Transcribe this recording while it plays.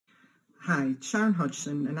Hi, Sharon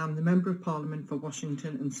Hodgson, and I'm the Member of Parliament for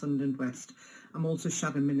Washington and Sunderland West. I'm also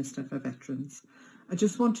Shadow Minister for Veterans. I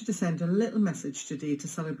just wanted to send a little message today to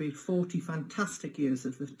celebrate 40 fantastic years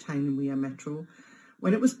of the Tyne and Wear Metro.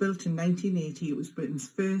 When it was built in 1980, it was Britain's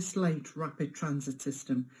first light rapid transit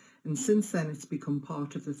system, and since then it's become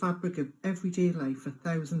part of the fabric of everyday life for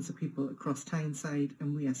thousands of people across Tyneside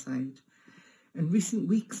and Wearside. In recent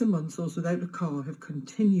weeks and months, those without a car have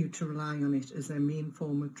continued to rely on it as their main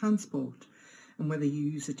form of transport. And whether you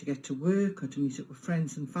use it to get to work or to meet up with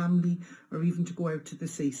friends and family or even to go out to the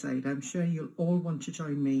seaside, I'm sure you'll all want to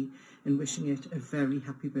join me in wishing it a very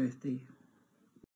happy birthday.